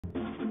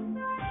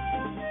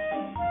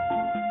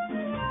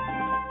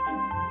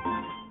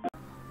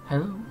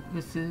Hello,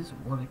 this is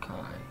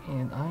Mordecai,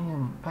 and I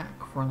am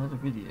back for another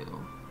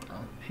video.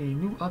 A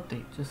new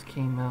update just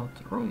came out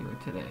earlier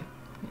today,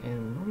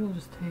 and we're gonna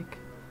just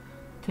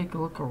take a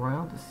look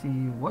around to see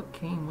what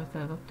came with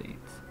that update.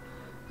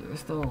 There's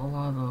still a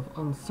lot of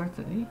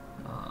uncertainty,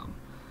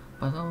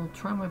 but I'll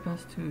try my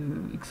best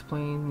to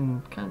explain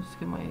and kind of just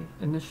give my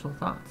initial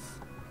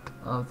thoughts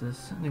of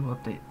this new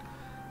update.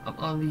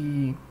 On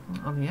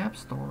the App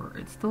Store,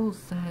 it still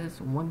says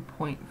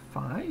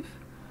 1.5,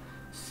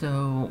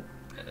 so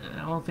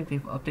I don't think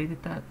they've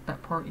updated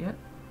that part yet.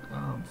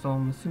 So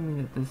I'm assuming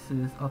that this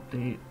is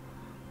update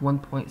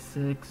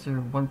 1.6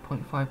 or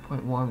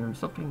 1.5.1 or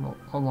something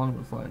along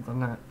those lines.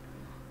 I'm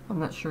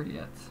not sure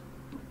yet.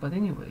 But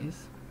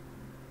anyways,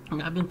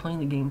 I've been playing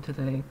the game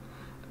today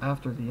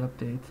after the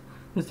update.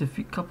 There's a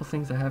couple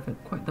things I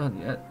haven't quite done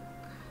yet.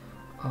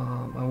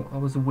 I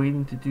was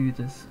waiting to do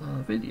this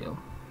video.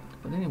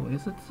 But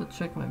anyways, let's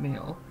check my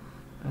mail.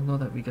 I know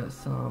that we got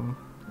some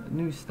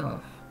new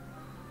stuff.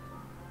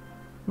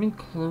 Let me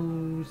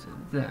close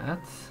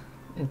that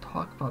and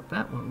talk about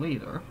that one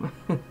later.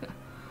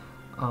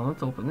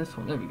 Let's open this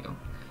one. There we go.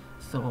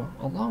 So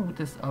along with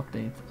this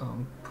update,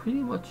 pretty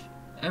much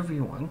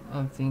everyone,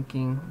 I'm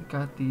thinking,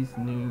 got these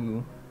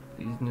new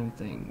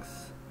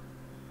things.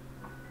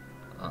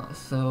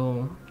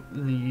 So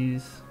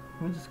these,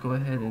 let me just go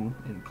ahead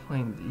and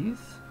claim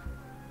these.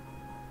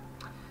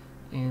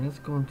 And let's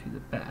go into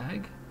the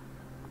bag.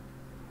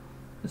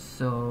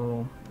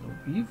 So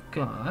we've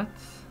got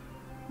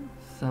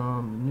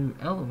some new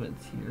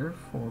elements here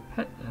for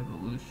pet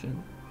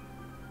evolution.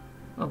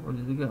 Oh, where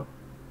did it go?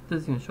 It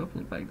doesn't even show up in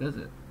the bag, does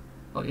it?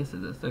 Oh, yes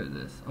it does. There it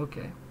is.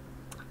 Okay.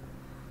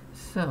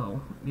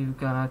 So we've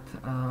got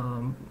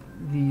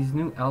these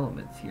new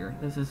elements here.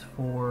 This is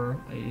for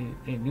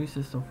a new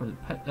system for the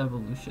pet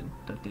evolution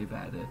that they've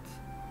added.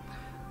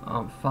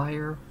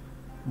 Fire,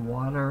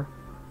 water.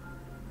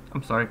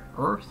 I'm sorry,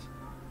 earth,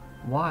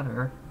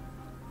 water,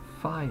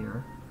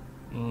 fire,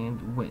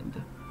 and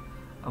wind.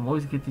 I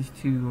always get these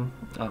two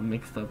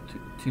mixed up.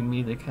 To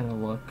me, they kind of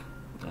look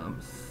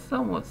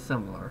somewhat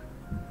similar.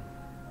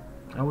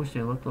 I wish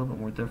they looked a little bit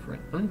more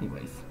different. But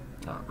anyways,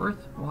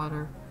 earth,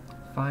 water,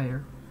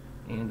 fire,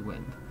 and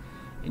wind.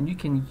 And you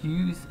can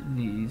use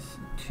these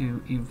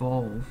to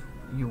evolve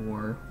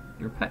your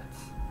pets.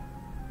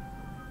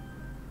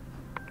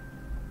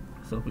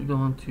 So if we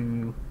go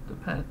into the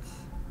pets,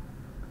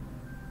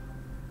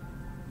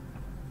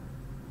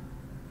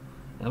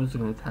 I'm just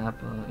going to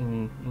tap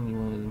any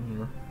one of them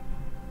here.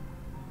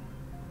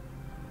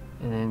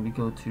 And then we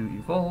go to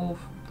evolve.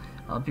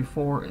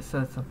 Before it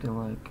said something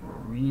like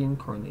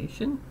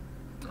reincarnation,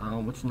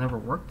 which never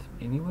worked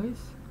anyways.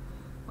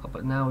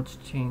 But now it's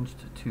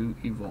changed to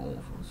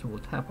evolve. So we'll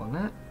tap on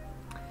that.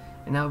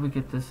 And now we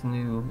get this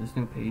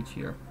new page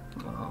here.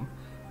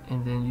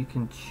 And then you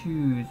can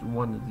choose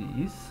one of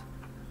these.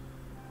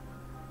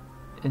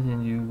 And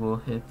then you will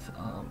hit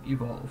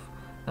evolve.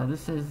 Now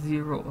this says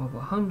 0 of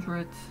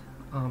 100.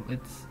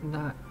 It's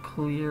not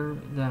clear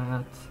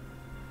that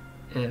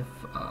if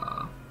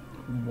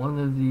one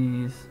of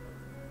these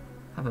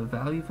have a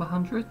value of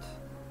 100.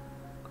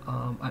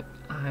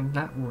 I'm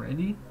not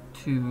ready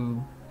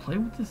to play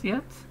with this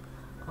yet.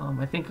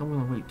 I think I'm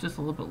going to wait just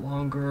a little bit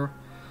longer,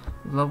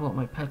 level up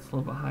my pets a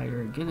little bit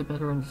higher, get a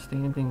better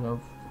understanding of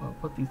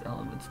what these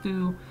elements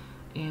do,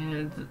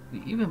 and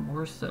even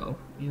more so,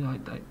 you know,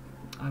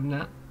 I'm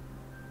not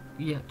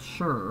yet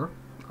sure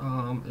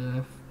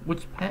if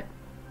which pet,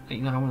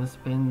 you know, I want to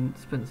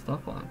spend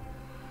stuff on.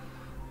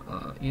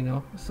 You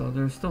know, so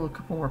there's still a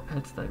couple more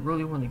pets that I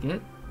really want to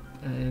get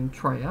and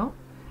try out,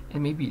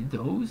 and maybe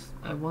those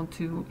I want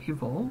to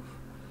evolve.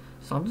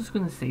 So I'm just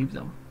going to save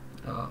them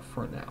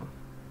for now.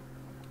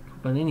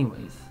 But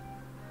anyways,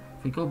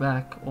 if we go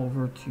back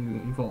over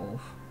to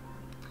evolve,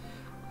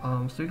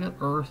 so we got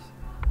earth.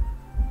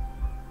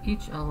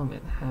 Each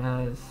element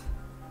has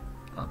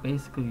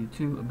basically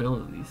two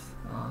abilities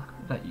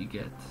that you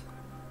get.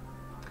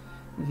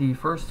 The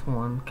first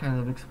one kind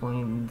of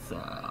explains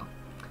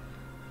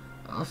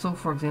so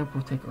for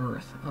example, take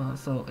earth.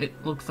 So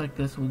it looks like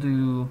this will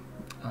do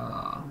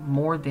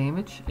more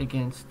damage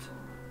against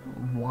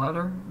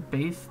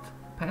water-based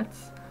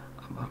pets.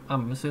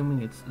 I'm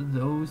assuming it's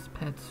those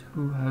pets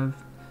who have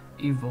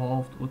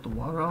evolved with the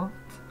water element.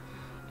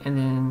 And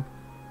then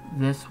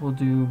this will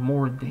do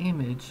more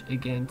damage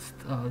against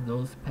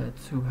those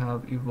pets who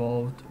have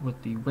evolved with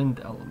the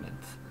wind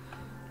element.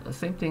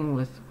 Same thing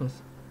with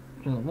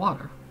you know,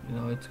 water. You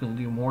know, it's going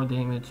to do more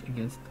damage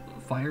against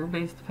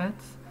fire-based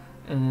pets,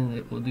 and then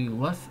it will do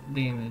less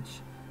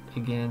damage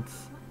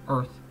against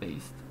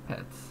earth-based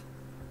pets,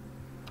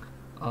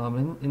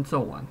 and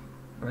so on,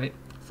 right?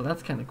 So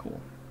that's kind of cool.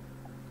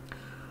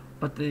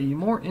 But the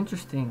more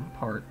interesting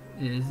part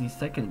is the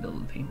second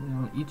ability. You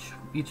know,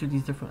 each of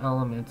these different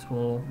elements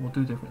will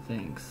do different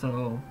things.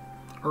 So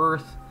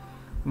earth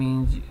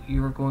means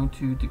you're going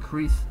to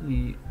decrease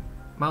the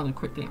amount of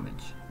crit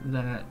damage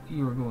that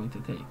you are going to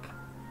take,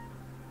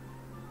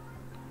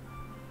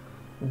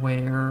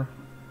 where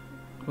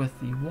with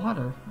the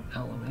water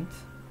element,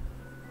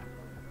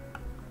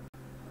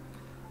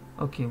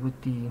 Okay, with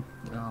the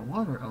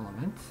water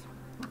elements,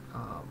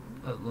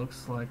 it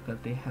looks like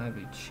that they have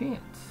a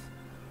chance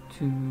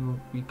to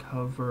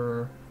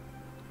recover,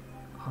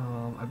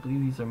 I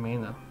believe these are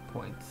mana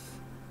points,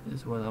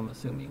 is what I'm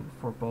assuming,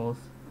 for both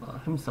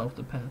himself,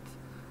 the pet,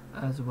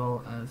 as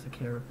well as the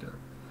character.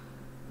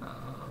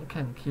 I'm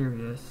kind of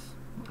curious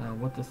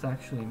what this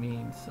actually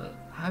means.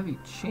 Have a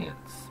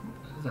chance,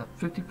 is that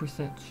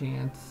 50%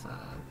 chance?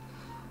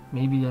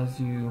 Maybe as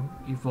you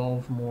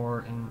evolve more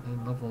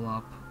and level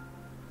up.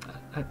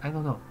 I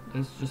don't know.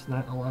 There's just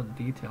not a lot of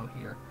detail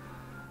here.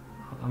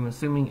 I'm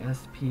assuming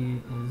SP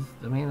is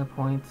the mana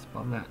points,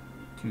 but I'm not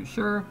too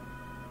sure.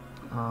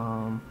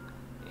 And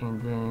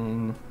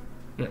then,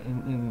 yeah,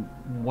 and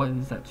what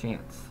is that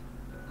chance?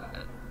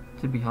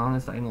 To be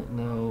honest, I don't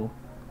know.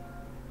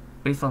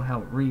 Based on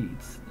how it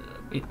reads,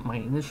 my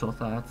initial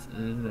thoughts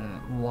is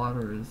that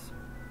water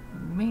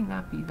may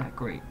not be that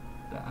great.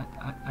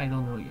 I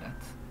don't know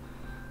yet.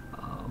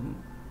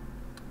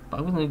 But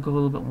I'm going to go a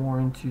little bit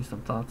more into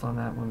some thoughts on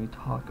that when we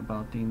talk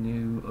about the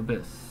new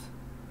Abyss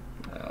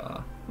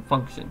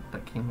function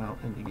that came out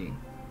in the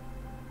game.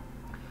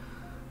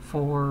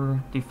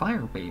 For the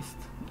fire-based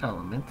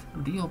element,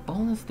 deal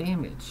bonus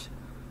damage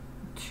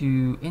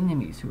to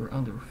enemies who are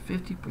under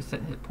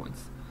 50% hit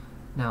points.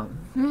 Now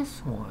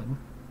this one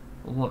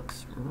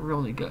looks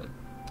really good.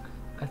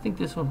 I think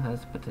this one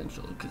has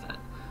potential because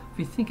if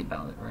you think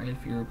about it, right,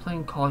 if you're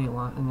playing Call a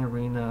lot in the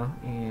arena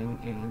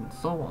and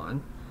so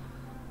on,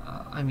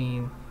 I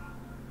mean,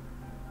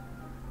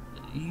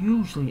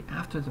 usually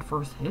after the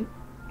first hit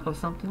of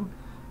something,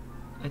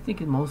 I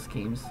think in most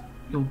games,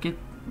 you'll get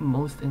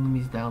most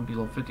enemies down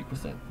below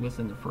 50%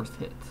 within the first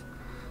hit.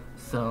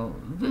 So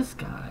this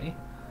guy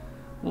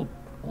will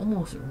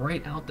almost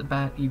right out the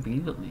bat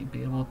immediately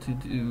be able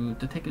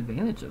to take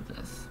advantage of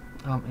this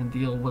and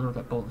deal whatever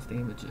that bonus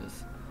damage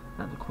is.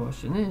 Now the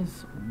question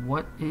is,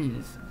 what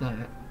is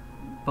that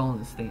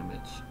bonus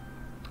damage?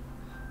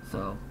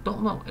 So,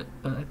 don't know it,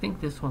 but I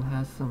think this one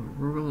has some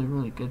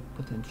really good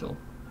potential.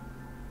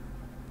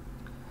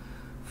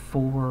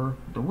 For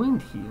the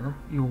wind here,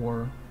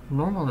 your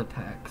normal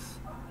attacks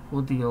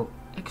will deal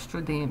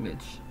extra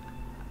damage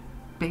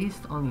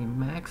based on the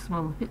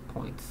maximum hit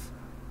points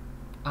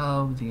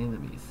of the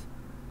enemies.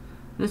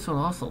 This one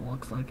also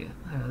looks like it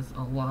has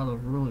a lot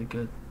of really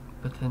good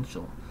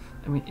potential.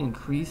 I mean,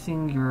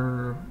 increasing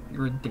your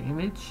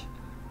damage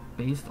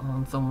based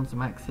on someone's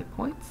max hit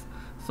points.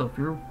 So if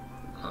you're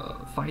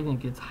fighting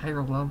against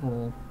higher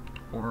level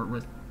or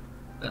with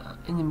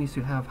enemies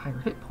who have higher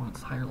hit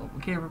points, higher level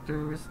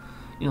characters,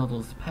 you know,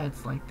 those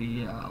pets like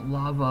the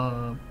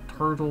lava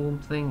turtle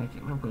thing, I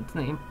can't remember its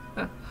name,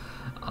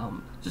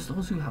 just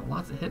those who have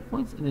lots of hit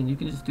points, and then you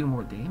can just do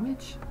more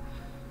damage.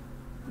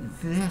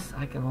 This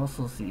I can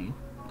also see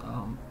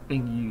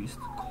being used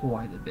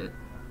quite a bit.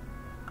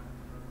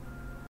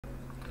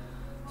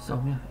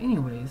 So yeah,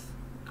 anyways,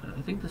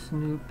 I think this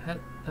new pet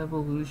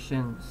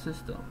evolution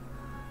system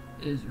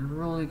is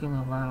really going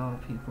to allow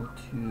people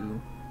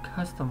to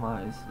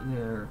customize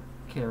their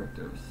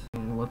characters,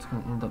 and what's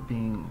going to end up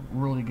being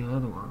really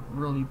good or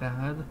really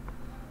bad.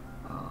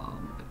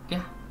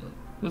 Yeah,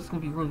 it's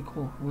going to be really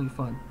cool, really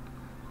fun.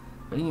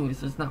 But anyways,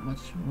 there's not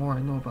much more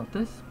I know about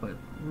this, but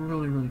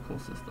really cool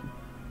system.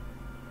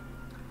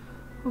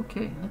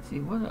 Okay, let's see,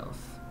 what else?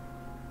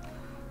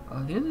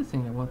 The other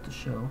thing I want to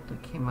show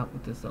that came out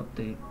with this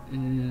update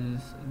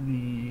is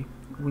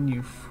when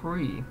you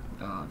free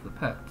the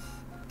pets.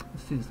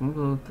 Let's see this. I'm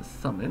going to go to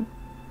summon,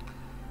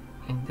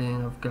 and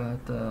then I've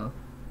got a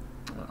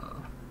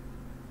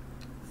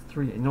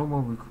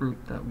normal recruit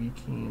that we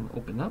can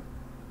open up.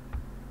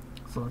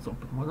 So let's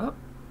open one up,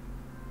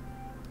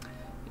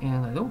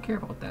 and I don't care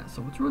about that.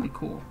 So what's really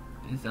cool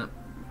is that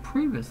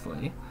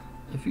previously,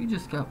 if you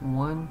just got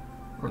 1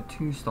 or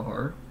 2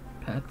 star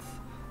pets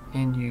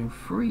and you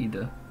freed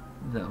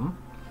them,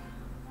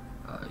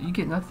 you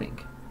get nothing.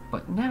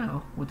 But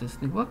now, with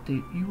this new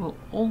update, you will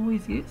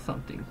always get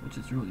something, which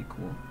is really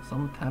cool. So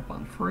I'm going to tap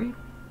on free,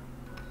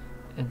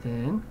 and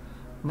then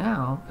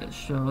now it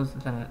shows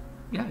that,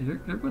 yeah, you're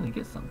going to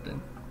get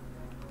something.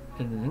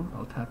 And then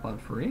I'll tap on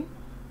free,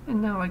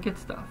 and now I get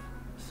stuff.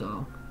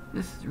 So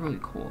this is really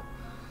cool.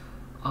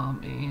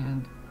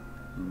 And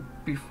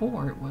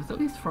before, it was, at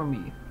least for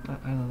me, I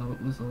don't know,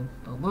 it was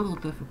a little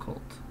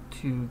difficult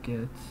to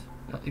get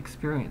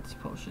experience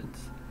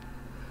potions.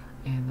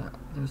 And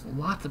there's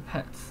lots of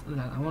pets that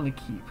I want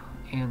to keep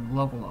and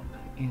level up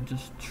and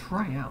just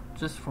try out,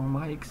 just for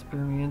my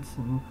experience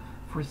and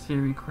for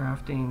theory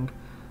crafting.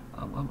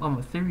 I'm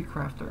a theory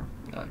crafter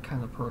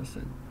kind of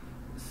person,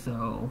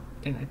 so,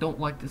 and I don't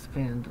like to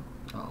spend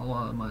a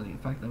lot of money. In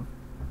fact,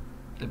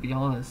 to be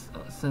honest,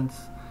 since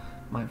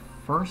my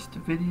first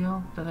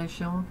video that I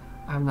shown,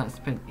 I have not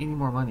spent any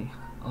more money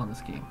on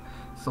this game.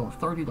 So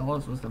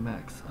 $30 was the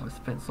max I've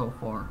spent so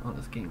far on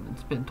this game.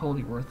 It's been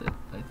totally worth it,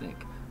 I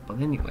think. But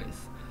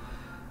anyways,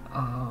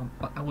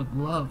 but I would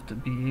love to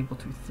be able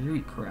to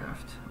theory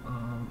craft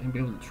and be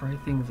able to try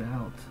things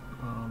out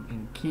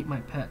and keep my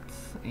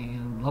pets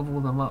and level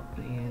them up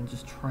and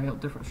just try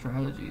out different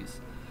strategies.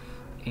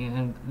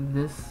 and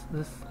this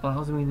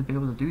allows me to be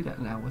able to do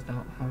that now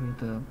without having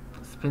to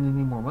spend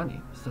any more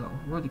money. So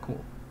really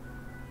cool.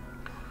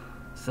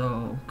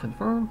 So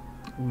confirm,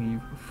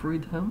 we've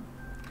freed him,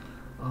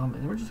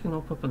 and we're just gonna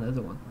open up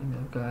another one. I mean,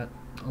 I've got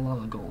a lot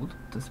of gold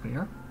to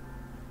spare.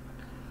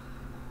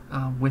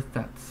 With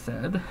that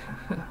said,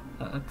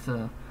 it's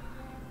a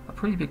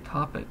pretty big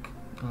topic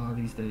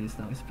these days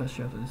now,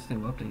 especially after this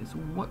new update. So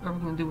what are we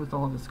going to do with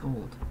all this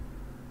gold?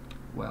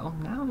 Well,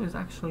 now there's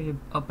actually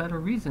a better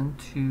reason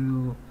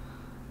to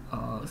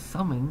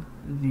summon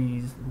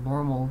these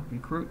normal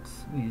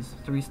recruits, these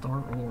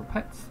 3-star or lower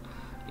pets.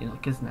 You know,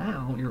 because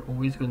now you're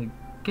always going to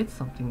get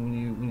something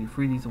when you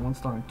free these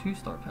 1-star and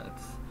 2-star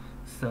pets.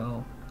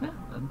 So yeah,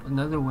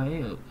 another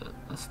way,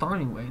 a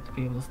starting way to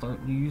be able to start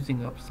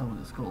using up some of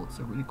this gold.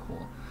 So really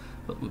cool.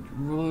 But we'd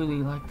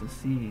really like to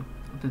see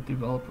the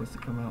developers to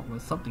come out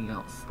with something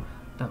else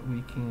that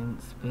we can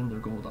spend their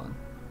gold on.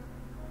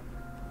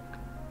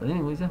 But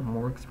anyways, yeah,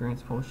 more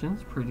experience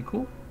potions, pretty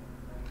cool.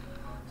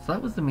 So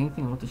that was the main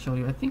thing I wanted to show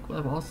you. I think what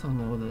I've also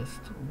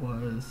noticed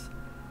was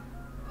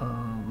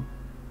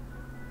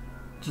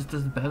just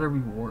as better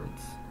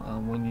rewards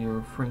when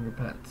you're freeing your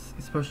pets,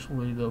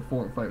 especially the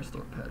 4 and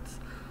 5-star pets.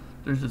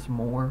 There's just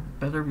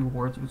better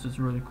rewards, which is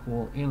really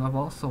cool. And I've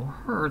also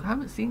heard,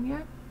 haven't seen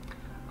yet,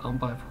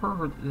 but I've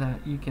heard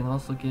that you can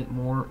also get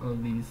more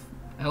of these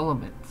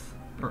elements,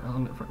 or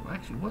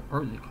actually, what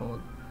are they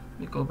called? Let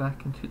me go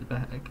back into the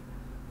bag,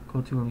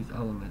 go to one of these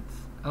elements.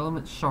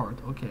 Element shard,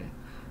 okay,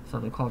 so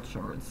they're called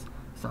shards.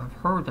 So I've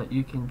heard that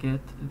you can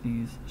get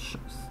these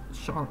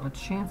a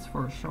chance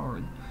for a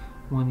shard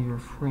when you're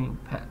freeing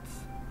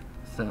pets.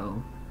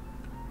 So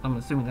I'm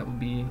assuming that would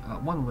be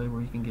one way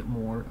where you can get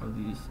more of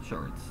these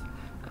shards.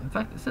 In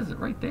fact, it says it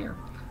right there.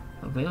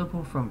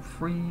 Available from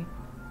free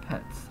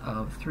pets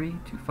of 3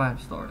 to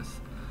 5 stars.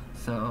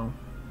 So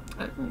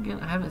again,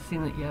 I haven't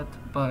seen it yet,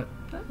 but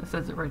it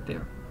says it right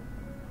there.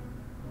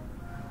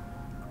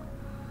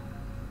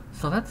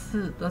 So that's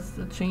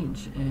the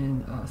change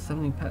in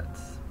summoning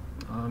pets.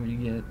 You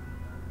get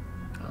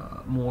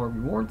more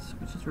rewards,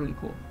 which is really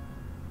cool.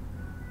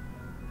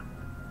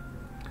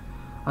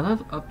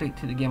 Another update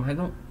to the game. I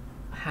don't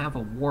have a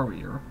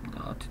warrior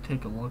to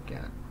take a look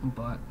at,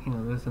 but you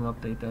know, there's an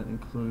update that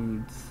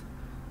includes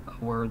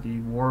where the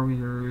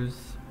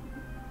warriors'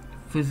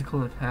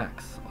 physical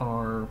attacks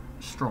are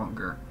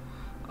stronger.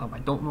 I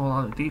don't know a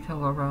lot of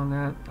detail around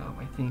that.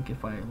 I think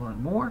if I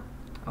learn more,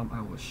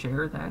 I will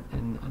share that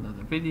in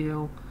another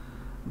video.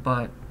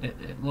 But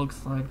it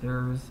looks like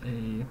there's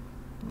a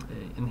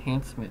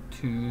enhancement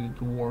to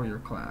the warrior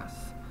class,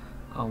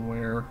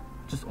 where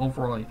just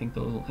overall I think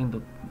they'll end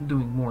up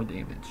doing more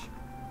damage.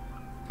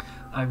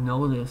 I've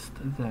noticed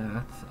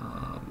that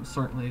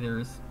certainly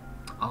there's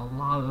a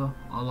lot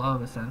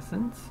of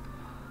assassins,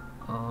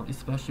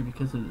 especially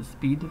because of the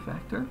speed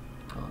factor.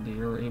 They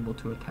are able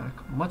to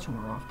attack much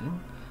more often,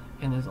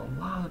 and there's a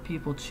lot of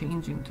people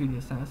changing to the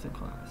assassin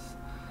class.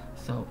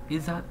 So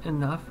is that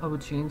enough of a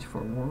change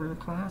for a warrior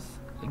class?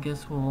 I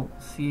guess we'll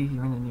see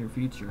here in the near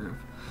future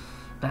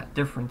if that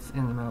difference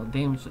in the amount of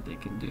damage that they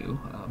can do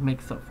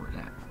makes up for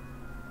that.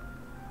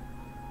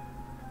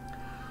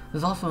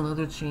 There's also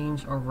another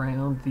change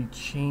around the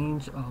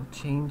change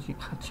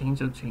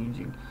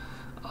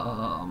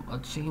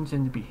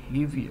in the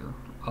behavior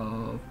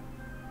of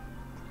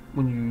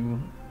when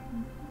you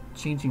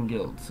changing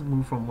guilds,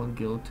 move from one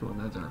guild to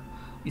another,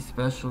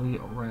 especially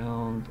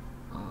around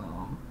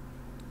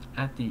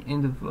at the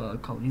end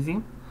of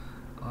Coliseum,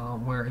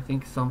 where I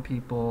think some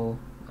people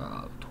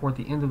toward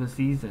the end of the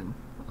season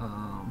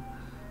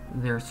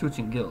they're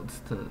switching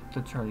guilds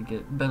to try to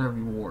get better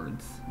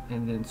rewards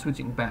and then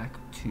switching back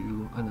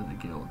to another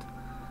guild.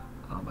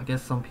 I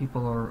guess some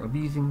people are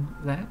abusing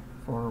that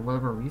for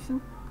whatever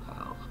reason.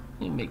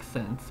 It makes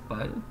sense,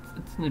 but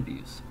it's an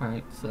abuse,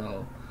 right?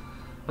 So,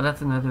 but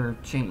that's another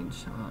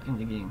change in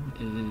the game.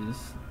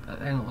 Is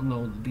I don't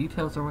know the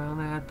details around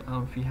that.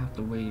 If you have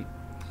to wait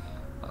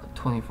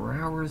 24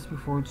 hours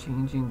before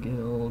changing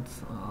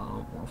guilds,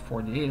 or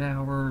 48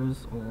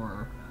 hours,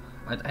 or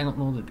I don't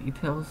know the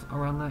details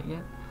around that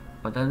yet.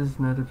 But that is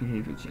another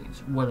behavior change,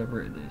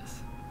 whatever it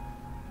is.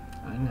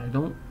 And I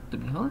don't, to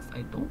be honest,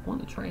 I don't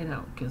want to try it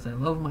out because I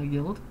love my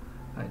guild.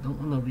 I don't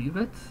want to leave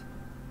it.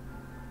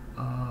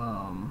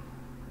 Oh,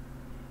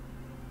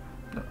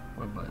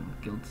 one button,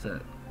 guild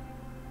set.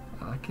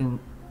 I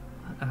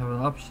have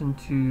an option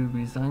to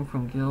resign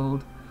from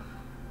guild.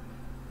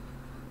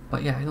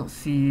 But yeah, I don't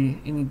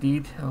see any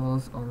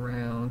details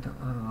around,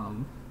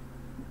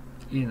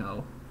 you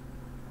know,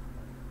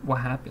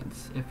 what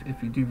happens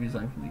if you do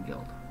resign from the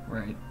guild,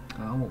 right?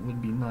 What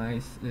would be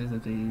nice is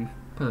if they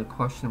put a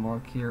question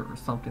mark here or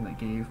something that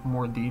gave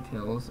more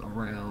details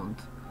around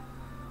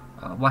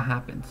what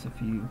happens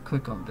if you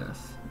click on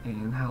this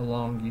and how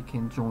long you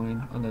can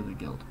join another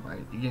guild,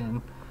 right?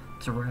 Again,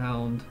 it's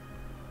around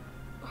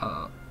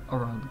the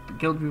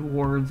guild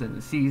rewards and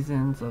the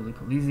seasons of the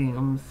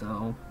Coliseum,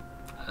 so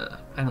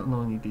I don't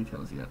know any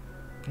details yet,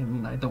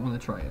 and I don't want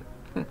to try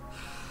it.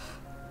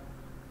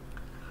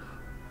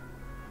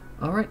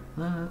 Alright,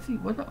 let's see,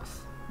 what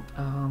else?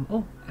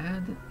 Oh,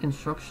 add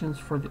instructions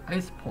for the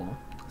ice pole.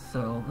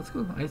 So let's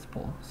go to the ice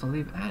pole. So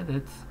they've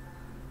added,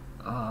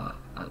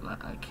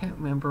 I can't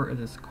remember if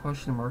this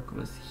question mark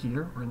was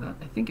here or not.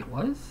 I think it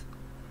was.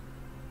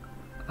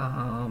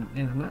 And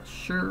I'm not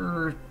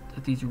sure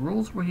if these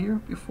rules were here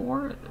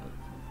before.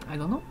 I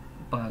don't know,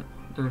 but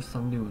there's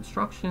some new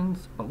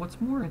instructions. But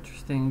what's more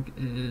interesting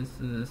is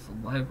this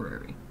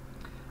library.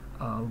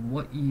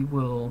 What you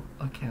will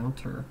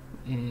encounter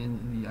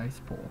in the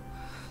ice pole.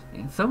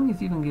 And some of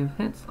these even give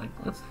hints, like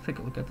let's take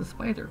a look at the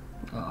spider,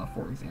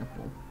 for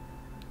example.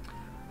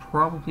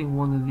 Probably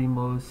one of the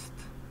most,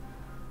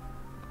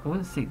 I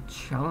wouldn't say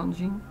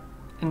challenging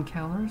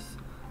encounters,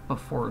 but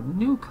for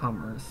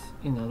newcomers,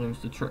 you know, there's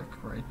the trick,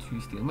 right, to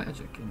steal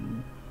magic,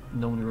 and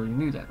no one really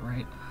knew that,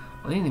 right?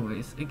 But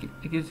anyways,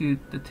 it gives you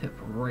the tip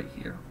right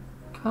here.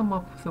 Come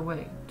up with a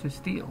way to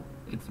steal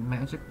its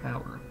magic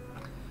power.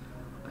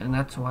 And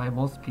that's why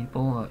most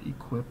people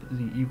equip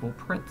the evil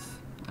prince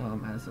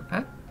as a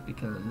pet,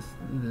 because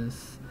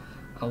this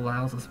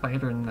allows a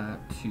spider not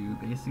to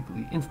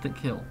basically instant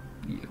kill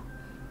you.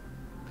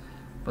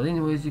 But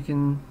anyways, you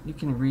can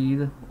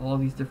read all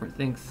these different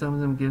things. Some of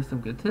them give some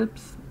good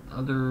tips,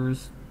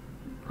 others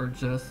are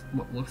just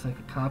what looks like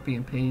a copy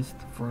and paste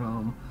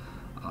from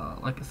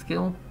like a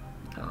skill.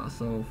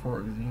 So for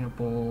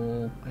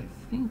example, I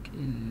think it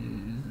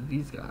is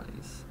these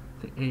guys,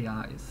 the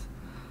AIs.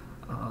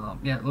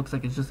 Yeah, it looks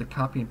like it's just a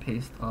copy and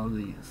paste of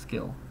the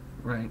skill,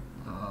 right,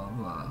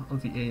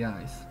 of the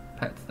AIs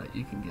pets that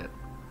you can get.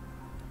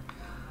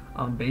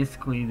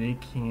 Basically, they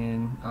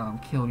can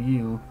kill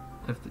you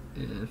if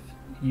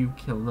you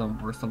kill them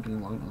or something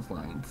along those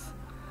lines,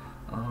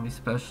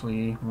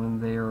 especially when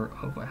they're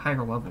of a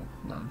higher level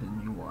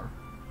than you are.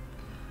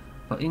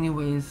 But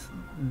anyways,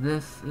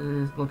 this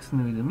looks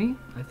new to me.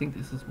 I think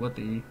this is what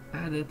they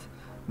added.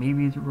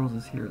 Maybe the rules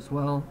is here as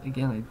well.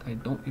 Again, I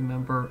don't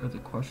remember if the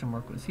question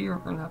mark was here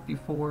or not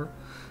before,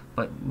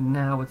 but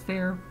now it's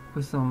there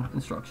with some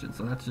instructions.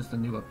 So that's just a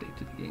new update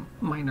to the game.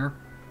 Minor,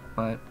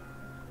 but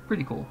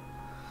pretty cool.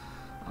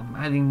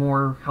 Adding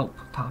more help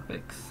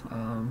topics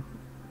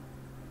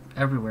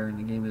everywhere in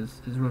the game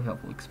is really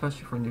helpful,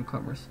 especially for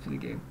newcomers to the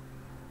game.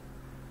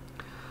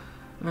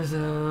 There's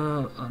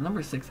a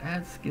number 6,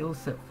 add skill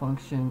set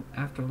function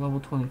after level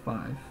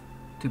 25.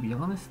 To be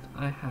honest,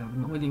 I have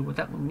no idea what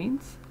that one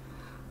means.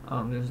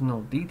 There's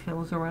no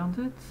details around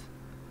it.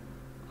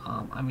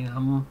 I mean,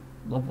 I'm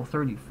level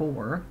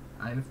 34.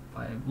 I've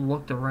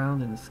looked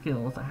around in the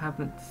skills. I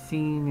haven't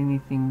seen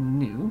anything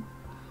new.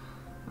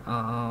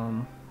 I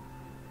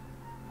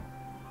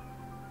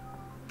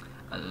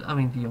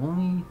mean, the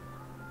only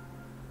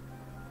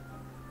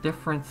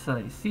difference that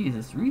I see is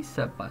this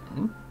reset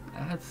button.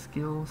 Add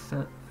skill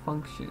set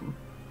function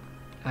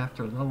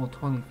after level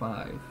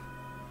 25.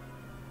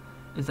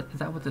 Is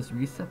that what this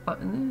reset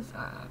button is?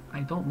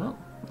 I don't know,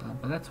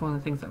 but that's one of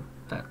the things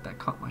that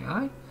caught my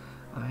eye.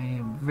 I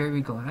am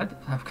very glad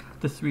I've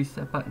got this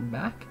reset button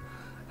back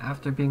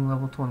after being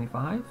level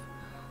 25.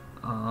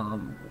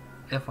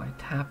 If I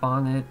tap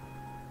on it,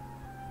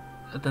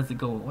 does it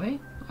go away?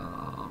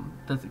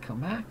 Does it come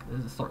back?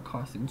 Does it start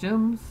costing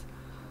gems?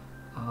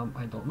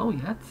 I don't know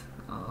yet.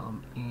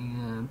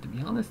 And to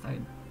be honest, I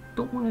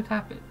don't want to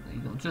tap it,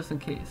 you know, just in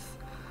case.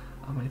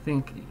 I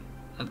think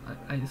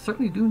I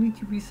certainly do need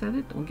to reset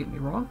it, don't get me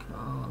wrong.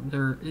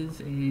 There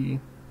is a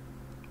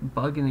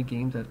bug in the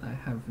game that I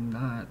have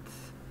not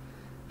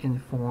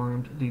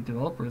informed the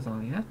developers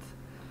on yet.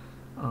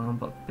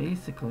 But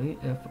basically,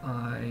 if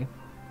I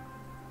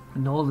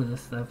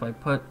notice that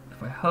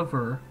if I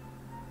hover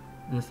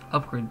this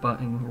upgrade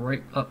button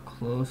right up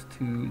close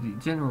to the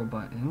general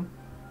button,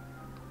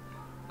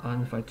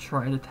 and if I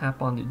try to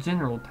tap on the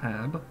general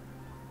tab,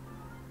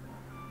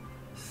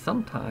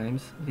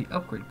 sometimes the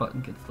upgrade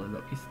button gets lit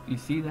up. You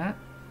see that?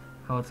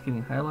 How it's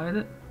getting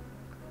highlighted?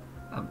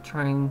 I'm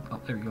trying,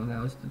 oh there we go,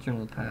 now it's the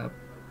general tab.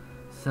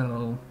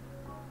 So,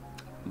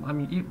 I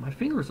mean, my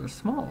fingers are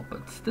small,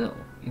 but still,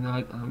 you know,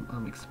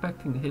 I'm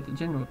expecting to hit the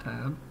general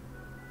tab.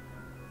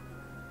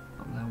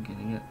 Oh, now I'm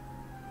getting it.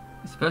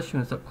 Especially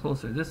when it's up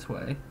closer this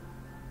way.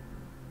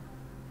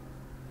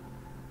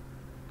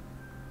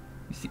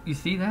 You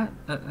see that?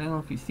 I don't know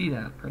if you see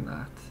that or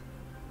not.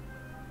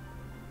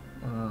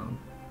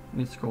 Let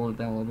me scroll it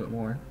down a little bit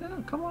more. Yeah,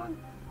 come on.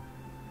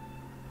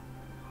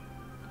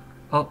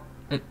 Oh,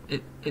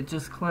 it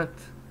just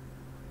clicked.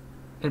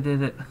 It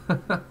did it.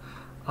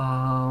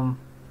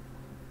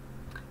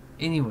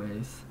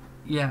 Anyways,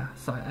 yeah,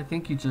 so I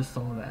think you just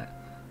saw that.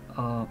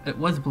 It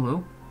was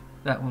blue,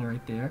 that one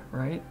right there,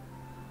 right?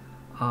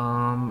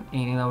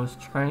 And I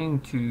wasn't trying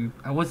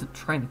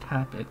to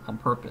tap it on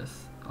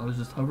purpose. I was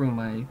just hovering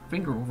my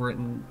finger over it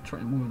and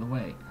trying to move it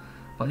away.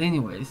 But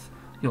anyways,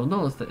 you'll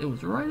notice that it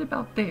was right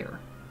about there.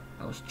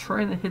 I was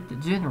trying to hit the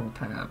general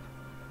tab,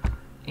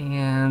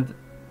 and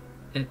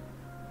it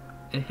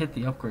hit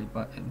the upgrade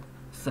button.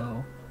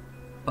 So,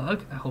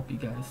 bug, I hope you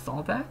guys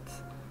saw that.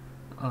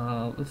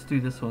 Let's do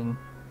this one.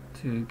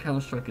 To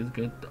Counter-Strike is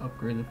good to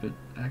upgrade if it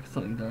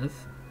accidentally does.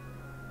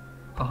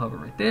 I'll hover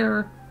right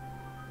there.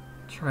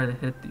 Try to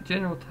hit the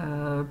general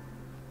tab.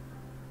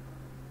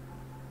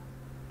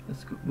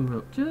 Let's move it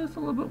up just a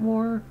little bit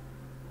more.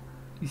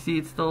 You see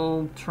it's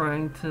still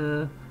trying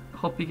to,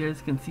 hope you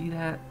guys can see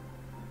that.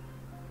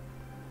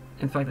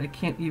 In fact, I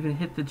can't even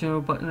hit the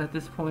general button at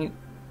this point.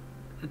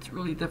 It's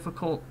really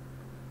difficult.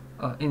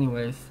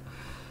 Anyways,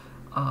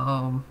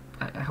 I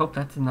hope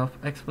that's enough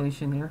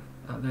explanation there.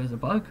 There's a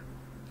bug,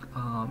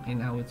 and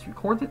now it's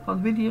recorded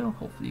on video.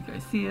 Hopefully you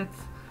guys see it.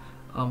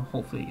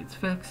 Hopefully it's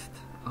fixed.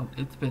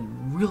 It's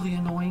been really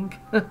annoying.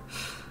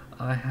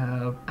 I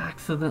have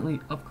accidentally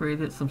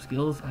upgraded some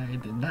skills I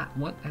did not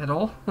want at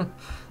all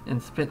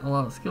and spent a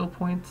lot of skill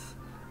points,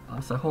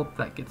 so I hope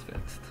that gets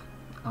fixed.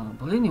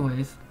 But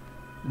anyways,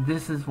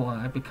 this is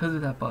why, because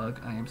of that bug,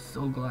 I am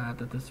so glad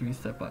that this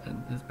reset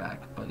button is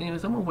back. But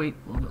anyways, I'm gonna wait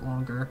a little bit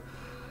longer.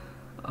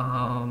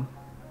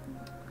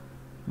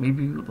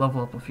 Maybe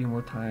level up a few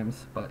more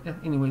times, but yeah,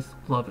 anyways,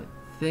 love it.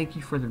 Thank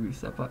you for the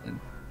reset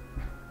button.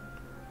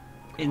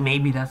 And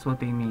maybe that's what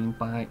they mean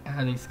by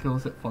adding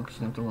skills that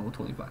function up to level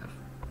 25.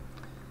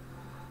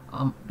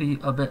 The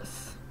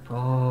Abyss.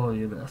 Oh,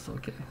 the Abyss,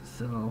 okay.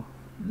 So,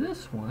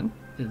 this one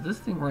is this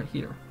thing right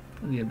here,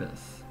 the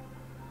Abyss.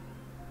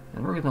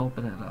 And we're gonna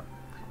open it up.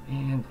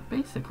 And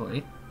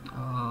basically,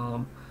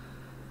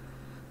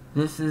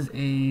 this is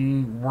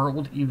a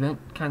world event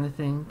kind of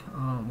thing,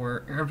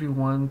 where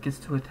everyone gets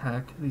to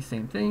attack the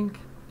same thing.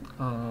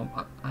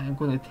 I am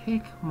going to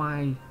take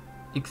my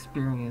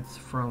experience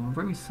from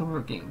very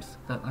similar games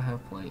that I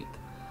have played,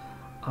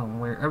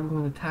 where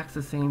everyone attacks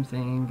the same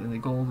thing and the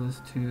goal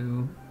is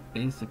to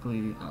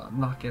basically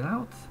knock it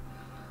out,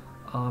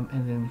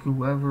 and then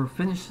whoever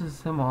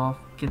finishes him off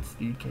gets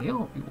the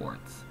KO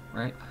rewards,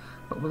 right?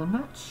 But what I'm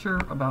not sure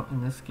about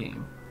in this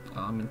game,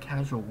 in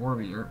Casual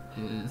Warrior,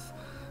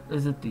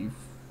 is it the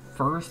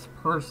first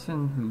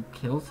person who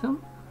kills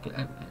him?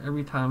 Okay,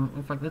 every time,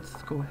 in fact, let's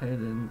go ahead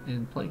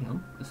and play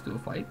him. Let's do a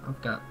fight.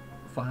 I've got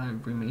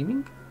 5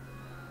 remaining.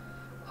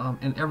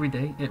 And every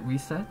day it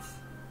resets.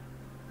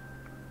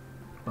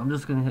 I'm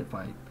just gonna hit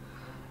fight.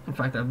 In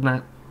fact, I've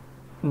not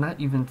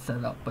even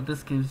set up, but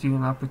this gives you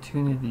an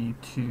opportunity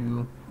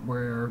to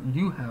where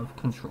you have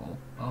control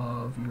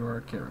of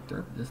your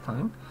character this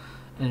time,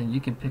 and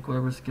you can pick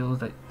whatever skills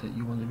that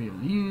you want to be able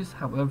to use.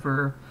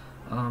 However,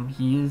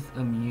 he is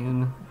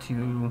immune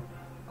to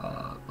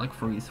like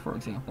freeze, for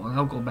example, and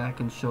I'll go back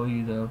and show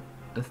you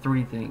the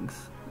 3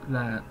 things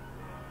that,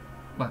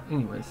 but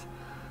anyways,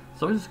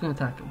 so we're just going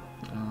to attack him.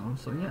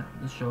 So yeah,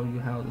 to show you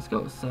how this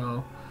goes.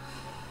 So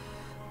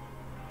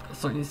it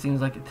certainly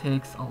seems like it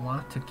takes a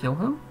lot to kill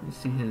him. You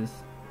see his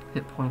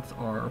hit points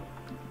are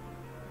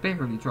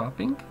barely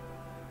dropping,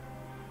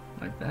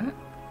 like that.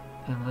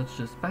 And let's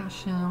just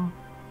bash him.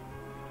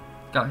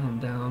 Got him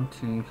down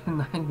to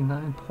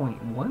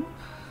 99.1.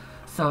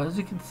 So as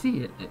you can see,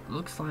 it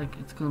looks like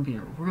it's going to be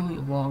a really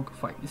long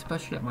fight,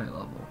 especially at my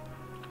level.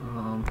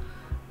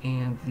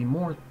 And the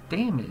more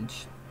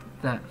damage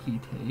that he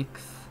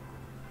takes,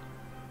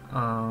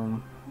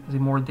 the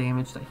more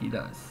damage that he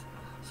does.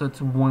 So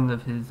it's one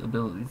of his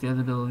abilities. The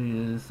other ability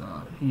is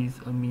he's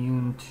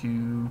immune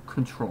to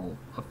control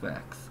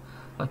effects.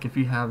 Like if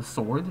you have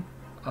sword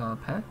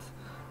pet,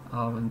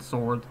 and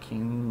sword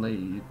can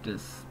lay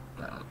this,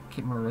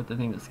 can't remember what the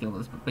name of the skill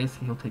is, but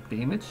basically he'll take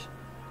damage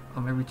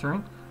every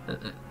turn.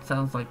 It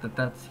sounds like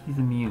he's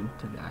immune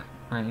to that,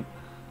 right?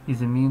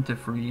 He's immune to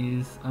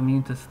freeze,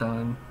 immune to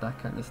stun, that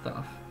kind of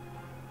stuff.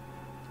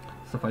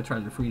 So if I try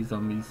to freeze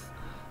him, he's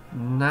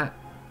not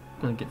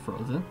going to get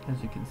frozen,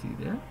 as you can see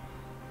there.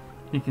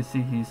 You can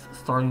see he's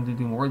starting to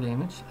do more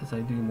damage as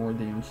I do more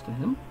damage to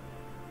him.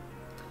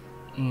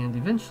 And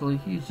eventually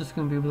he's just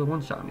going to be able to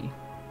one-shot me.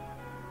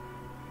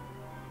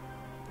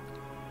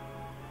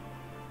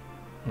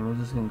 And we're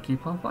just going to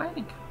keep on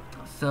fighting.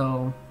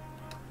 So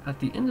at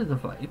the end of the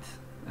fight,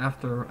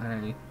 after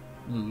I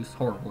lose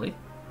horribly,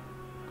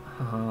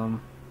 and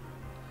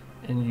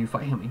you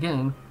fight him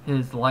again,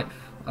 his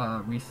life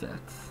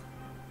resets.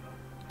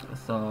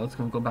 So it's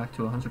going to go back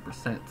to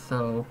 100%.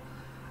 So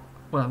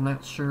what I'm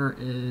not sure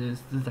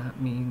is, does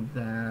that mean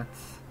that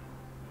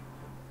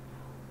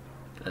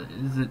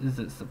is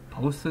it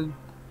supposed to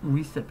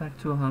reset back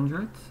to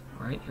 100,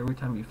 right, every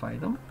time you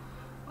fight him?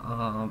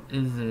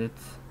 Is it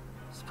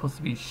supposed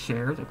to be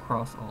shared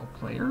across all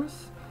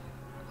players?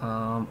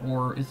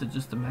 Or is it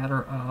just a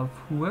matter of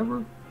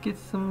whoever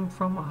gets them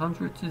from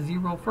 100 to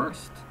 0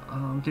 first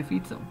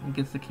defeats them and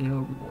gets the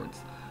KO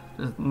rewards?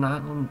 There's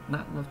not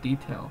enough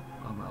detail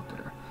out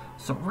there.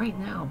 So right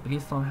now,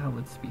 based on how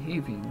it's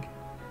behaving,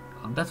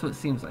 that's what it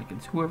seems like.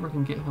 It's whoever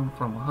can get him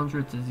from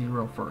 100 to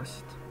 0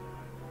 first.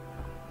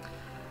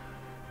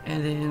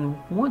 And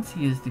then once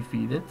he is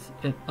defeated,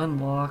 it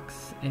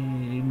unlocks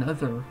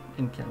another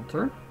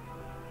encounter,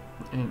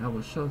 and I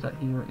will show that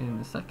here in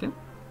a second.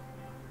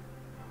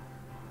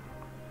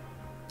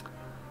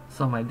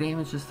 So my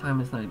damage this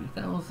time is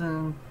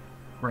 90,000,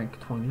 rank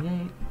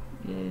 28,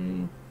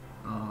 yay.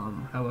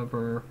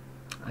 However,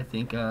 I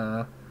think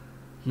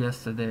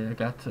yesterday I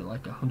got to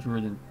like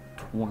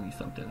 120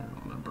 something, I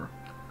don't remember.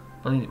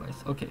 But anyways,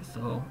 okay,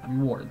 so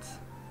rewards.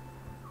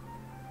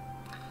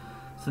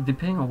 So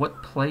depending on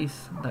what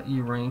place that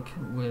you rank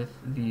with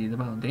the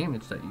amount of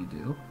damage that you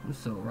do.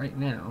 So right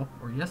now,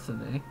 or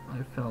yesterday,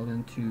 I fell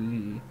into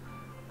the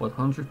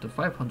 100 to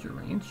 500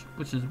 range,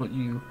 which is what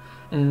you,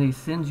 and then they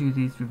send you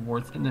these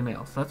rewards in the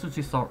mail. So that's what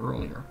you saw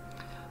earlier,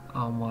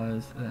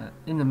 was that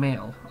in the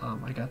mail,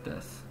 I got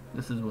this.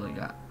 This is what I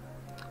got.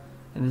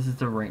 And this is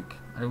the rank.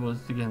 I was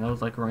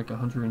like rank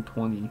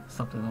 120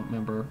 something, I don't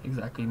remember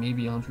exactly,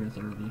 maybe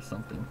 130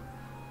 something.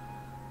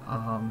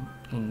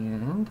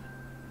 And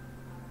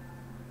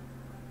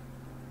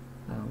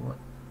what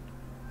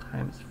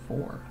time is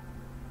 4?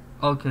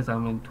 Oh, because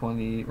I'm in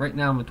 20, right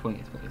now I'm in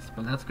 20th place,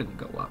 but that's going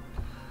to go up.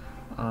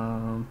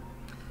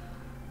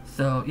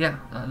 So yeah,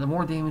 the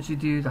more damage you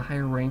do, the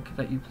higher rank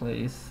that you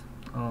place,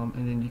 and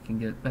then you can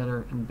get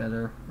better and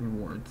better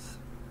rewards.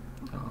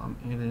 And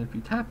then if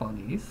you tap on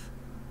these,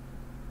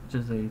 which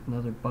is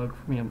another bug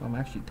for me, I'm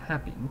actually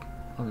tapping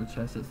on the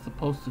chest. It's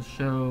supposed to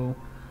show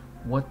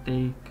what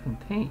they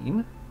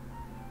contain.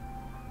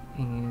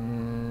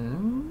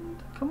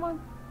 And come on,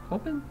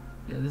 open.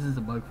 Yeah, this is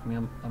a bug for me.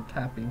 I'm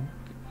tapping.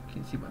 You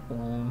can see my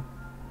phone,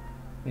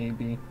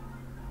 maybe.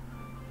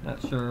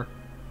 Not sure,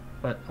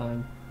 but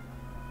I'm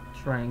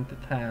trying to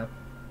tap,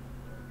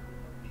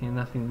 and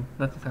nothing's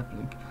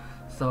happening.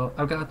 So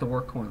I've got it to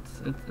work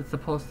once. It's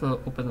supposed to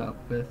open up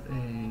with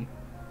a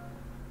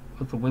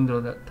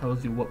window that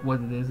tells you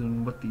what it is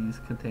and what these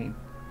contain,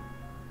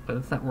 but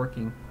it's not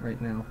working right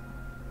now.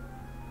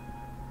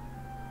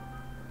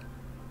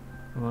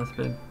 I want to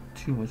spend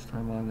too much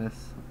time on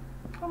this.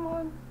 Come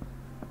on.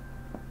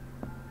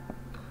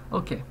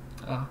 Okay,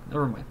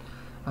 never mind.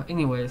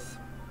 Anyways,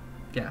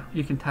 yeah,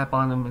 you can tap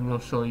on them and they'll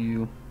show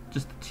you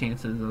just the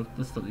chances of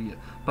the stuff you get.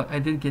 But I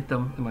did get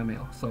them in my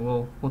mail,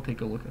 so we'll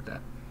take a look at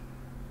that.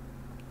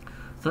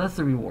 So that's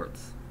the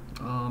rewards,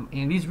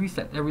 and these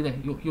reset every day.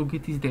 You'll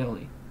get these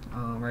daily,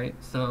 right?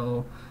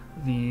 So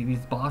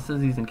these bosses,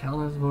 these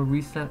encounters will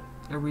reset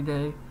every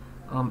day,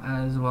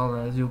 as well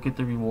as you'll get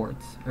the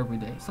rewards every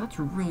day. So that's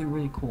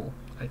really cool,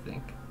 I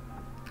think.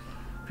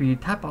 If you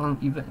tap on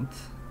event,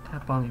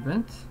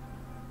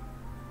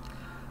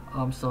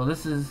 so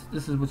this is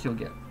what you'll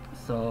get.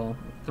 So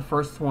the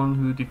first one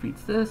who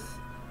defeats this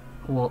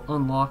will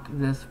unlock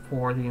this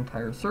for the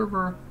entire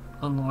server.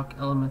 Unlock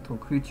elemental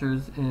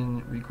creatures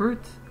in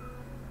recruit.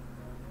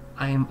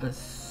 I am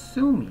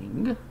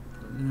assuming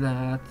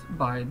that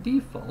by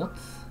default,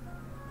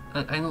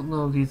 I don't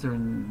know if these are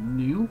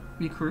new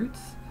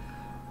recruits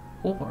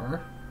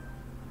or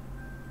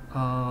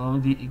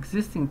the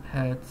existing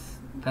pets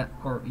that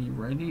are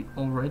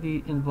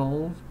already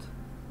evolved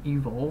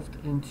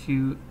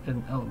into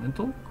an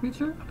elemental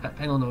creature.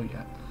 I don't know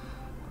yet.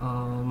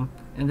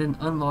 And then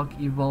unlock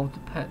evolved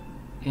pet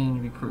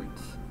in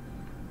recruits,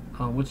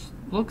 which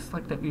looks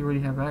like that we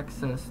already have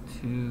access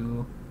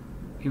to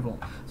evolve.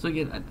 So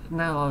again,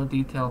 not a lot of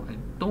detail. I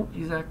don't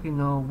exactly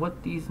know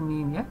what these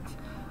mean yet.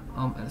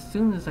 As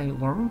soon as I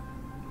learn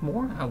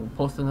more, I will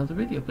post another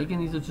video. But again,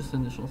 these are just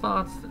initial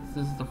thoughts.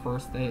 This is the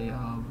first day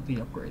of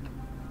the upgrade,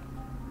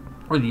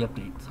 or the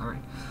update, sorry.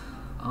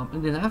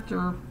 And then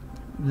after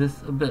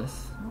this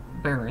Abyss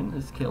Baron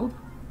is killed,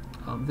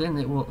 then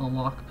it will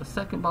unlock a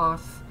second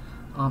boss,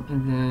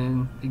 and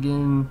then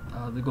again,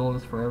 the goal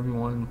is for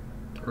everyone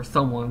or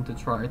someone to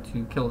try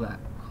to kill that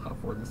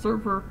for the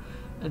server,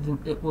 and then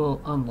it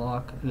will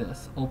unlock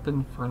this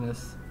open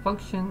furnace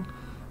function,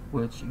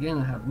 which again,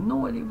 I have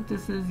no idea what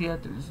this is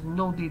yet. There's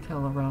no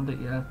detail around it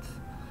yet.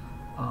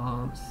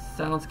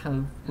 Sounds kind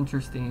of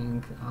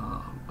interesting.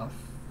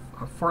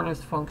 A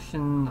furnace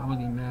function, I would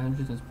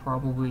imagine, is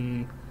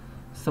probably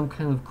some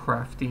kind of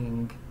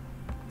crafting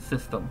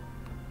system,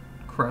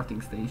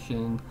 crafting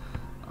station.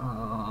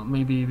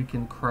 Maybe we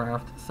can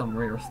craft some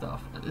rare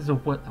stuff. This is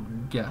what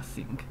I'm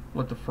guessing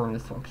what the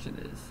furnace function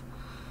is.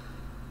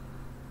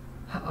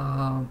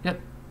 Yep.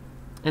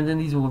 And then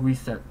these will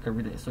reset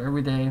every day. So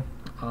every day,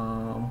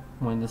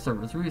 when the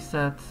servers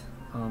reset,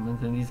 and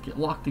then these get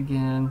locked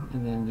again,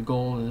 and then the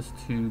goal is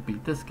to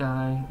beat this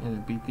guy, and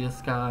then beat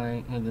this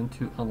guy, and then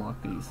to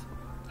unlock these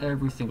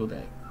every single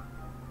day.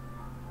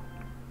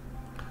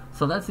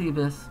 So that's the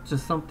Abyss,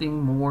 just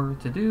something more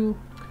to do.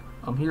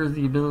 Here's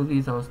the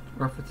abilities I was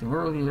referencing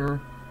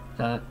earlier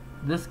that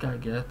this guy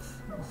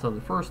gets. So the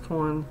first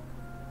one,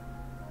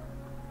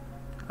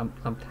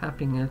 I'm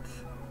tapping it.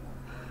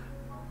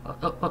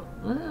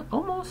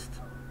 Almost.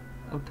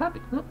 I'm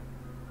tapping. No.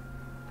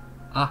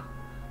 I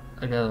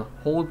gotta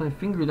hold my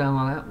finger down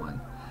on that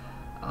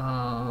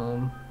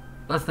one.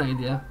 That's the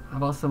idea. How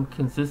about some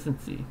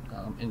consistency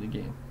in the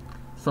game?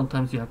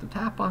 Sometimes you have to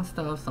tap on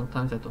stuff,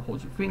 sometimes you have to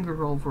hold your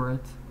finger over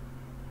it.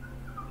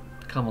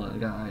 Come on,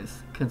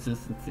 guys.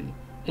 Consistency.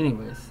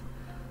 Anyways,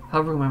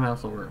 hovering my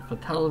mouse over it.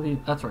 Fatality.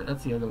 That's right,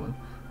 that's the other one.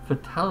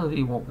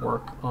 Fatality won't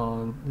work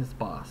on this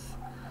boss.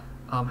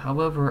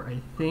 However,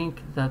 I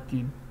think that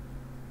the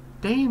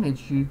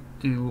damage you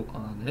do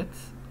on it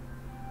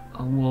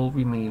will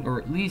remain,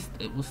 or at least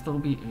it will still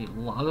be a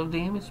lot of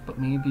damage, but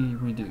maybe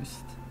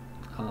reduced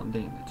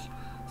damage.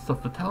 So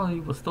fatality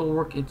will still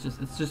work. It's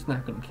just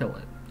not going to kill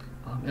it.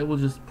 It will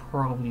just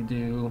probably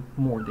do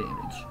more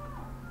damage.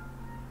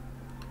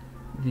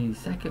 The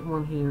second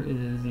one here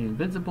is the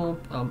Invincible,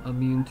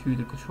 immune to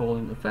the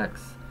controlling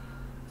effects,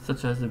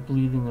 such as the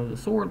bleeding of the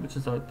sword, which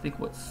is I think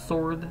what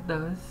sword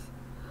does,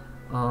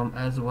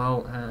 as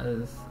well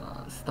as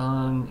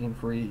stun and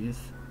freeze.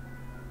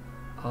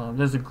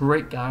 There's a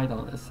great guide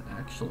on this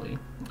actually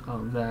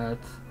that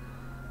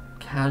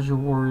Casual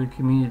Warrior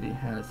Community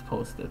has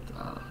posted,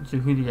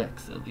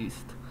 JahudiX at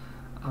least.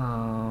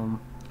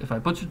 If I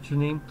butchered your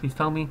name, please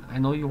tell me. I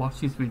know you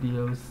watch these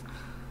videos.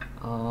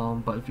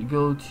 But if you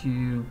go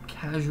to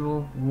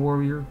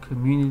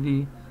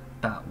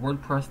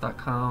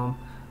casualwarriorcommunity.wordpress.com,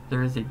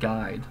 there is a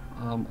guide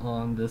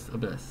on this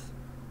abyss,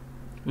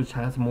 which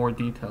has more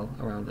detail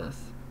around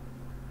this.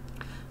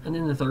 And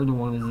then the third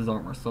one is his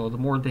armor. So the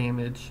more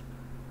damage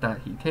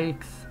that he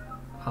takes,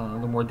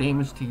 the more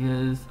damaged he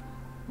is,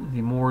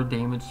 the more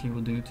damage he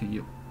will do to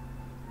you.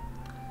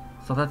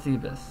 So that's the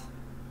abyss.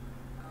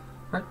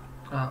 Right,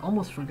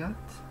 almost forgot.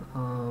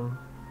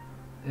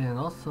 And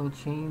also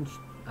changed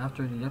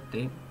after the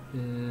update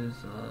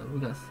is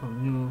we got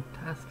some new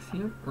tasks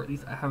here, or at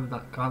least I have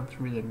not gone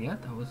through them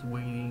yet. I was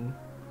waiting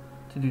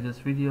to do this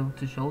video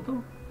to show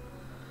them,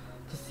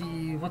 to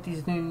see what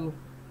these new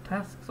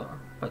tasks are.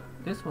 But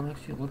this one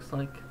actually looks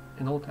like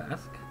an old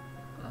task,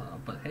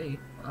 but hey,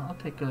 I'll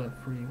take a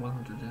free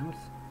 100 gems.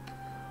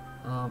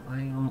 I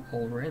am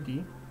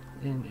already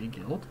in a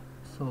guild,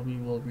 so we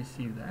will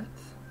receive that.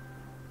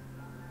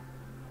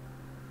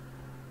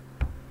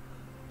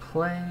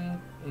 Play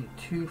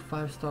 2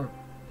 5-star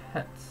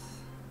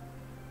pets.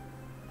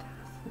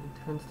 Task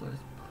 10 stars.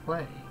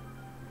 Play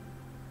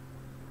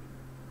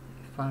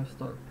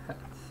 5-star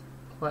pets.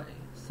 Play.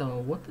 So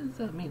what does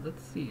that mean?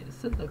 Let's see. It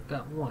says I've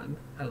got 1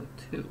 out of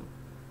 2.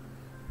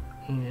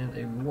 And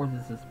a reward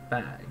is this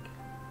bag.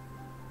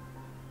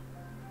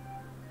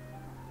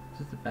 What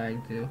does the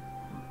bag do?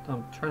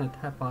 I'm trying to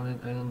tap on it.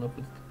 I don't know if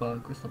it's the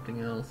bug or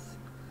something else.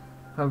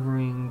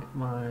 Hovering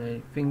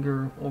my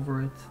finger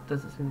over it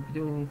doesn't seem to be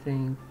doing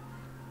anything.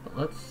 But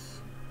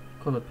let's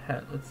go to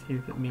pet. Let's see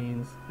if it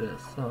means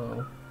this.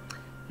 So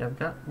yeah, I've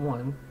got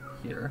 1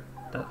 here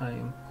that I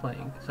am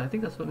playing. So I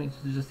think that's what it means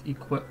to just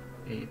equip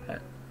a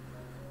pet.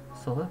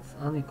 So let's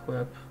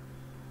unequip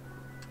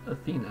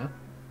Athena,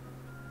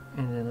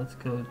 and then let's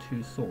go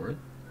to sword,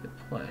 hit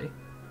play.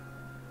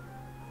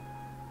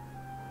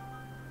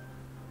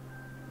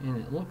 And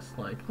it looks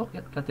like, oh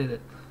yeah, that did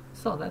it.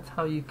 So that's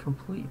how you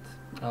complete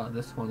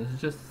this one, is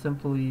just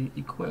simply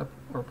equip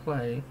or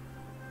play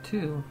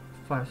 2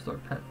 5-star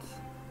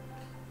pets.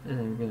 And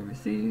then we're going to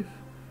receive,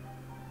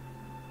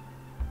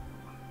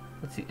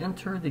 let's see,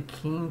 enter the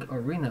King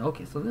Arena.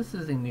 Okay, so this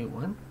is a new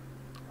one,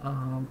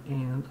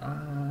 and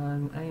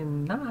I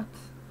am not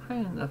high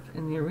enough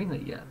in the arena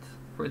yet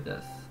for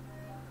this.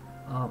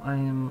 I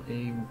am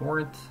a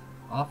warrant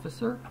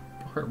officer,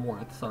 or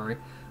warrant, sorry.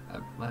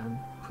 I'm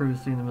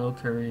previously in the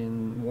military,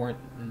 and warrant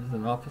is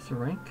an officer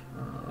rank.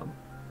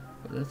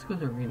 But let's go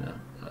to arena.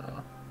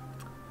 I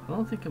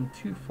don't think I'm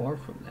too far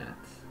from that.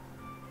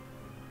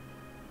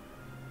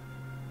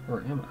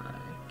 Or am I?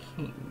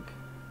 King.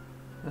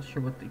 Not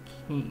sure what the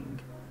king.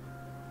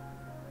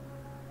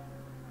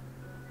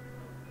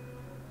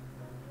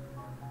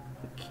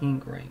 The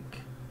king ranks.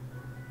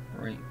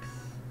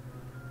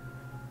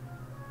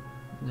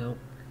 Nope.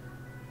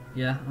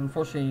 Yeah,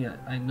 unfortunately,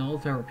 I know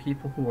there are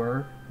people who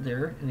are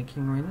there in the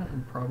king arena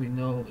and probably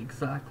know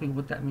exactly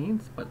what that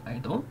means, but I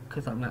don't,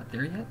 because I'm not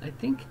there yet. I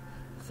think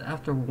it's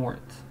after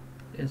warrant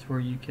is where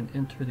you can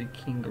enter the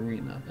king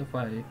arena, if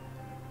I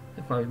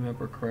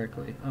remember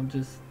correctly. I'm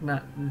just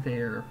not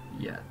there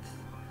yet.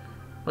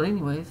 But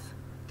anyways,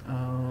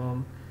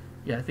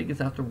 yeah, I think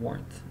it's after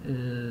warrant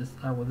is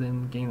I will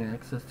then gain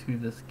access to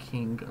this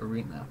king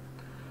arena.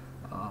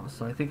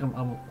 So I think I'm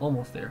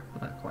almost there,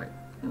 but not quite.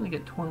 I'm gonna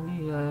get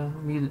 20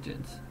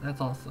 mutagens.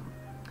 That's awesome.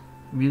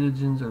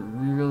 Mutagens are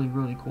really,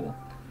 really cool.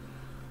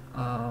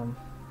 Yeah,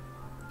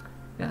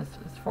 as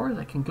far as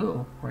I can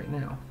go right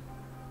now.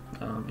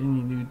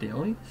 Any new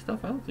daily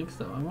stuff? I don't think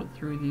so. I went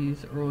through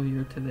these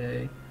earlier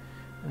today,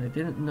 and I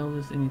didn't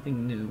notice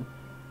anything new.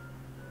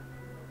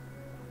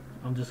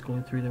 I'm just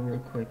going through them real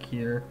quick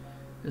here.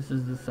 This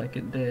is the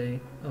second day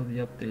of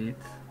the update,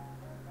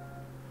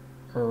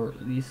 or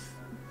at least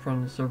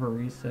from the server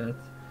reset.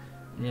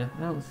 Yeah,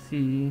 I don't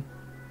see.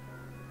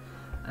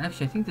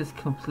 Actually, I think this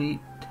complete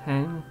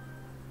 10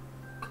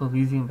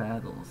 Coliseum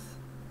battles.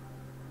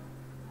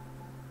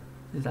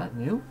 Is that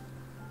new?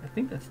 I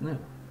think that's new.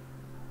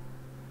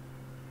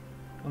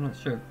 I'm not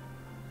sure.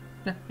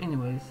 Yeah,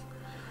 anyways.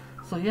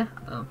 So yeah,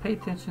 pay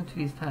attention to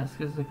these tasks.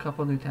 There's a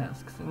couple new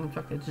tasks. And in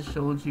fact, I just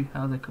showed you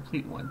how to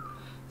complete one.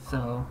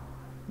 So,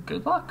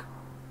 good luck!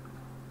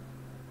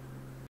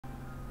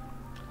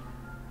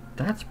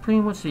 That's pretty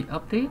much the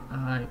update.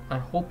 I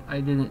hope I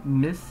didn't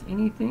miss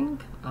anything.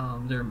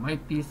 There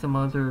might be some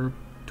other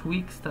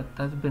tweaks that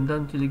have been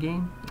done to the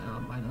game.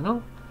 I don't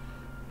know.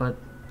 But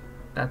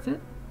that's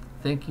it.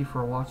 Thank you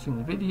for watching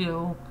the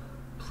video.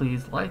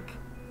 Please like,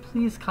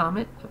 please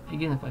comment.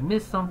 Again, if I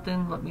missed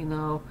something, let me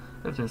know.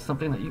 If there's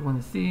something that you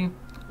want to see,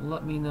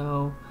 let me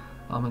know.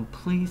 And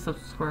please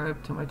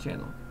subscribe to my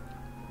channel.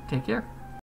 Take care.